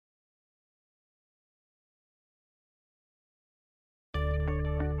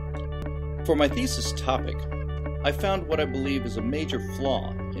For my thesis topic, I found what I believe is a major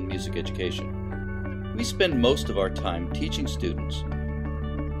flaw in music education. We spend most of our time teaching students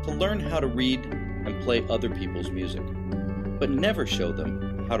to learn how to read and play other people's music, but never show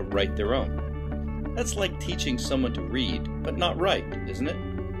them how to write their own. That's like teaching someone to read but not write, isn't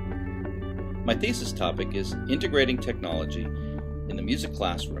it? My thesis topic is integrating technology in the music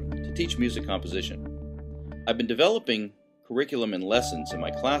classroom to teach music composition. I've been developing curriculum and lessons in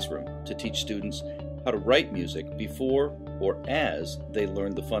my classroom to teach students how to write music before or as they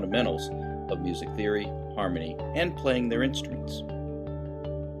learn the fundamentals of music theory, harmony, and playing their instruments.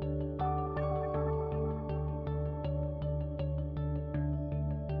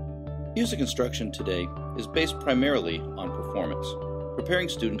 Music instruction today is based primarily on performance, preparing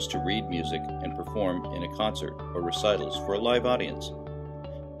students to read music and perform in a concert or recitals for a live audience.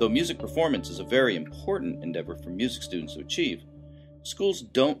 Though music performance is a very important endeavor for music students to achieve, schools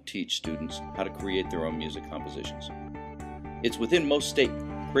don't teach students how to create their own music compositions. It's within most state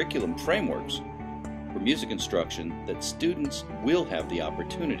curriculum frameworks for music instruction that students will have the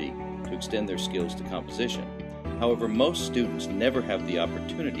opportunity to extend their skills to composition. However, most students never have the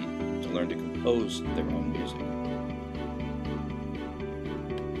opportunity to learn to compose their own music.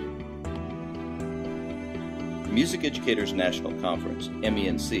 The Music Educators National Conference,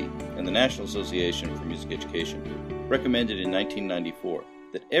 MENC, and the National Association for Music Education recommended in 1994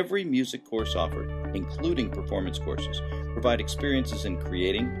 that every music course offered, including performance courses, provide experiences in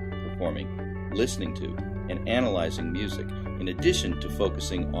creating, performing, listening to, and analyzing music, in addition to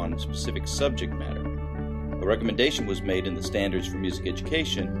focusing on specific subject matter. A recommendation was made in the Standards for Music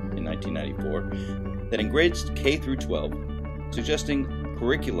Education in 1994 that in grades K through 12, suggesting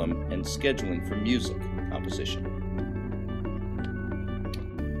curriculum and scheduling for music composition.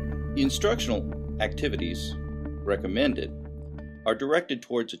 The instructional activities recommended are directed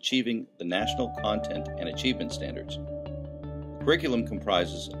towards achieving the national content and achievement standards. The curriculum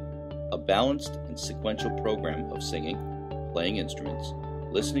comprises a balanced and sequential program of singing, playing instruments,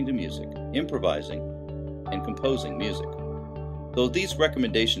 listening to music, improvising, and composing music. Though these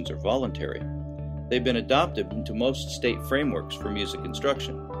recommendations are voluntary, they've been adopted into most state frameworks for music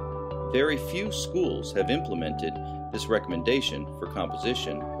instruction. Very few schools have implemented this recommendation for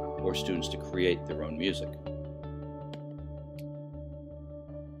composition or students to create their own music.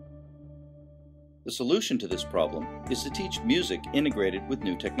 The solution to this problem is to teach music integrated with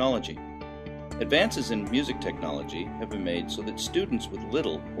new technology. Advances in music technology have been made so that students with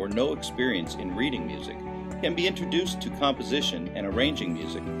little or no experience in reading music can be introduced to composition and arranging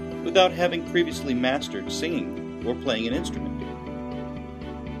music without having previously mastered singing or playing an instrument.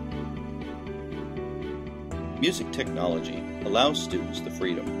 Music technology allows students the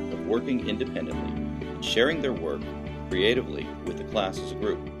freedom of working independently and sharing their work creatively with the class as a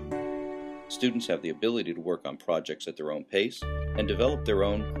group. Students have the ability to work on projects at their own pace and develop their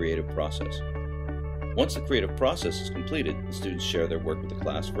own creative process. Once the creative process is completed, the students share their work with the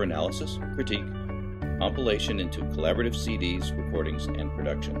class for analysis, critique, compilation into collaborative CDs, recordings, and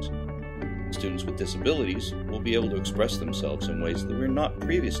productions. Students with disabilities will be able to express themselves in ways that were not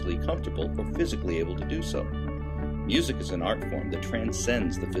previously comfortable or physically able to do so. Music is an art form that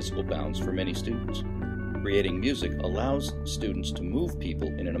transcends the physical bounds for many students. Creating music allows students to move people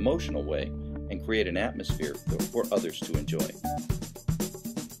in an emotional way and create an atmosphere for others to enjoy.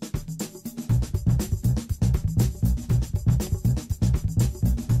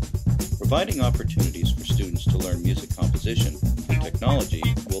 Providing opportunities for students to learn music composition through technology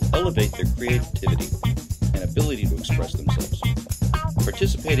will elevate their creativity and ability to express themselves.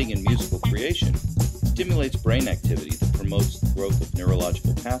 Participating in musical creation stimulates brain activity that promotes the growth of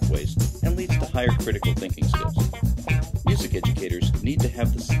neurological pathways and leads to higher critical thinking skills. Music educators need to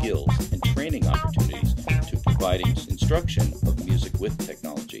have the skills and training opportunities to provide instruction of music with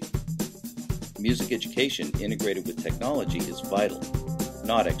technology. Music education integrated with technology is vital,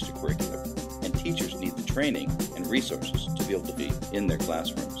 not extracurricular, and teachers need the training and resources to be able to be in their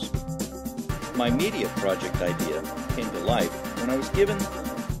classrooms. My media project idea came to life when I was given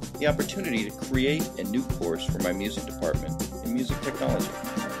the opportunity to create a new course for my music department in music technology.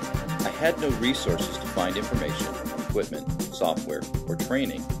 I had no resources to find information, equipment, software, or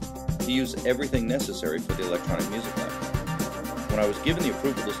training to use everything necessary for the electronic music lab. When I was given the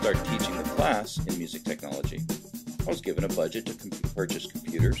approval to start teaching the class in music technology, I was given a budget to purchase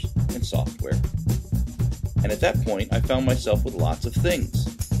computers and software. And at that point, I found myself with lots of things.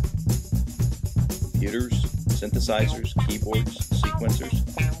 Computers, synthesizers, keyboards, sequencers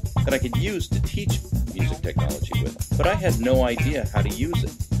that I could use to teach music technology with. But I had no idea how to use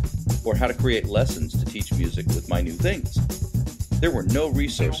it or how to create lessons to teach music with my new things. There were no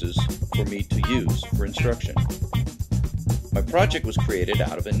resources for me to use for instruction. My project was created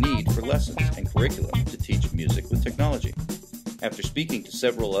out of a need for lessons and curriculum to teach music with technology. After speaking to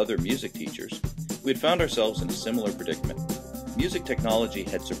several other music teachers, we had found ourselves in a similar predicament. Music technology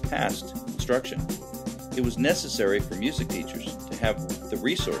had surpassed instruction. It was necessary for music teachers to have the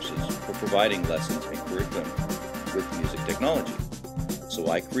resources for providing lessons and curriculum with music technology. So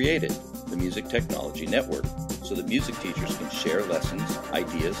I created the Music Technology Network so that music teachers can share lessons,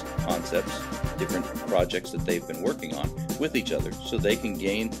 ideas, concepts, different projects that they've been working on with each other so they can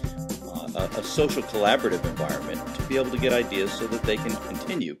gain a social collaborative environment to be able to get ideas so that they can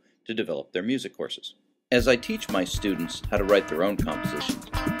continue to develop their music courses. As I teach my students how to write their own compositions,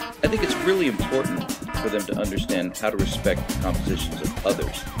 I think it's really important for them to understand how to respect the compositions of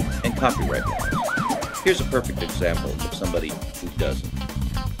others and copyright laws. Here's a perfect example of somebody who doesn't.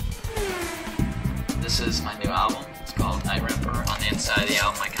 This is my new album. It's called Night Ripper. On the inside of the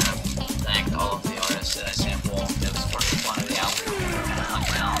album, I kind of thanked all of the artists that I sample. It was part of the fun of the album. I hung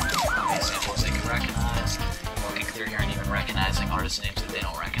down how many samples they could recognize, looking through here and even recognizing artist names that they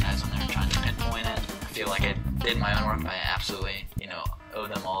don't recognize when they're trying to pinpoint it. I feel like I did my own work, but I absolutely, owe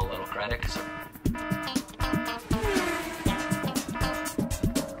them all a little credit. Cause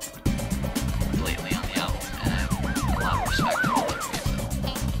lately on the album, and I have a lot of respect for all of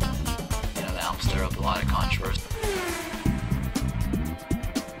you. The album stirred up a lot of controversy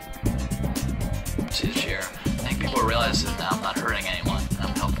this year. I think people realize that I'm not hurting anyone, and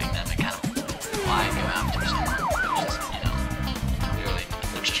I'm helping them, and kind of why go after someone who's just, clearly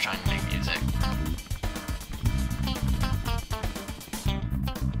they're just trying to make music.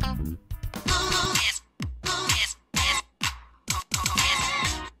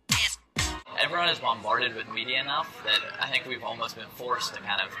 Everyone is bombarded with media enough that I think we've almost been forced to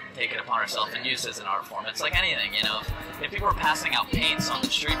kind of take it upon ourselves and use it as an art form. It's like anything, If people were passing out paints on the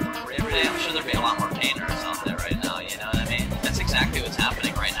street for free every day, I'm sure there'd be a lot more painters out there right now, you know what I mean? That's exactly what's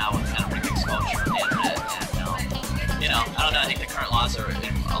happening right now with kind of ripping sculpture on the internet. And, I don't know, I think the current laws are in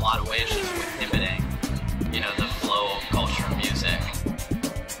a lot of ways just prohibiting